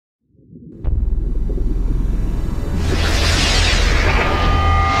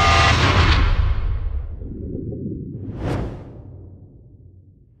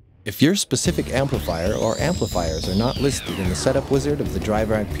If your specific amplifier or amplifiers are not listed in the setup wizard of the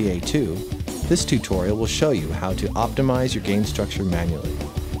DRIVERACK PA2, this tutorial will show you how to optimize your gain structure manually.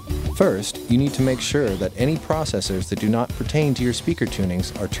 First, you need to make sure that any processors that do not pertain to your speaker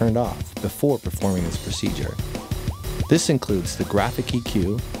tunings are turned off before performing this procedure. This includes the graphic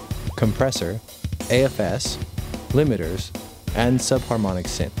EQ, compressor, AFS, limiters, and subharmonic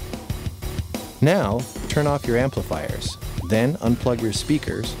synth. Now, turn off your amplifiers, then unplug your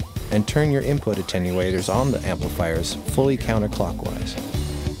speakers, and turn your input attenuators on the amplifiers fully counterclockwise.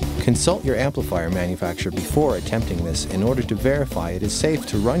 Consult your amplifier manufacturer before attempting this in order to verify it is safe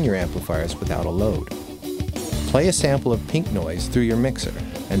to run your amplifiers without a load. Play a sample of pink noise through your mixer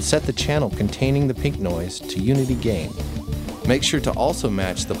and set the channel containing the pink noise to unity gain. Make sure to also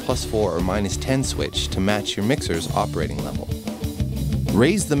match the +4 or -10 switch to match your mixer's operating level.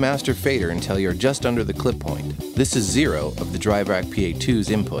 Raise the master fader until you're just under the clip point. This is 0 of the DRIVERACK PA2's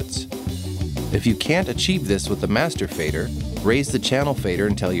inputs. If you can't achieve this with the master fader, raise the channel fader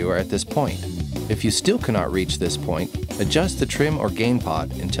until you are at this point. If you still cannot reach this point, adjust the trim or gain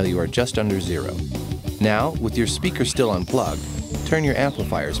pot until you are just under 0. Now, with your speaker still unplugged, turn your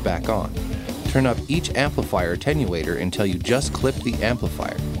amplifiers back on. Turn up each amplifier attenuator until you just clip the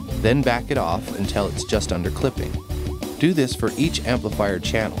amplifier, then back it off until it's just under clipping. Do this for each amplifier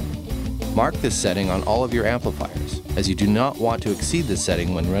channel. Mark this setting on all of your amplifiers, as you do not want to exceed this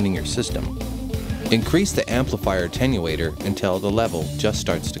setting when running your system. Increase the amplifier attenuator until the level just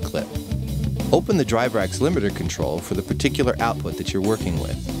starts to clip. Open the DRIVERACK's limiter control for the particular output that you're working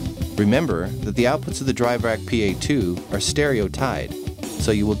with. Remember that the outputs of the DRIVERACK PA2 are stereo tied,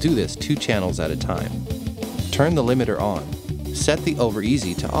 so you will do this 2 channels at a time. Turn the limiter on. Set the over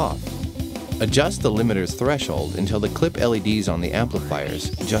easy to off. Adjust the limiter's threshold until the clip LEDs on the amplifiers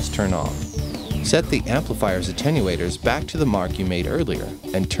just turn off. Set the amplifier's attenuators back to the mark you made earlier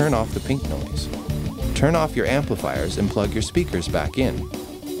and turn off the pink noise. Turn off your amplifiers and plug your speakers back in.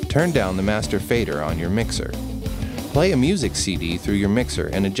 Turn down the master fader on your mixer. Play a music CD through your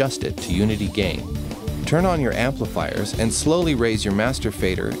mixer and adjust it to unity gain. Turn on your amplifiers and slowly raise your master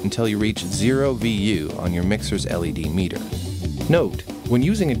fader until you reach 0 VU on your mixer's LED meter. Note, when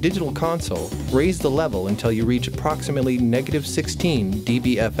using a digital console, raise the level until you reach approximately -16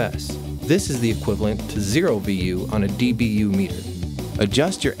 dBFS. This is the equivalent to 0 VU on a dBu meter.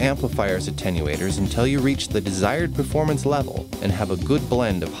 Adjust your amplifier's attenuators until you reach the desired performance level and have a good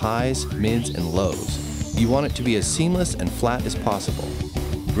blend of highs, mids, and lows. You want it to be as seamless and flat as possible.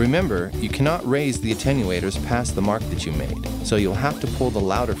 Remember, you cannot raise the attenuators past the mark that you made, so you'll have to pull the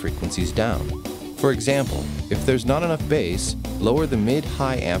louder frequencies down. For example, if there's not enough bass, lower the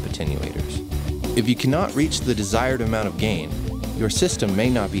mid-high amp attenuators. If you cannot reach the desired amount of gain, your system may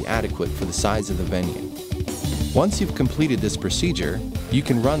not be adequate for the size of the venue. Once you've completed this procedure, you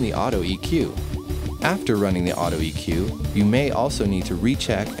can run the auto EQ. After running the auto EQ, you may also need to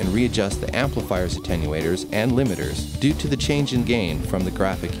recheck and readjust the amplifier's attenuators and limiters due to the change in gain from the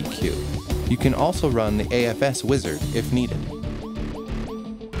graphic EQ. You can also run the AFS wizard if needed.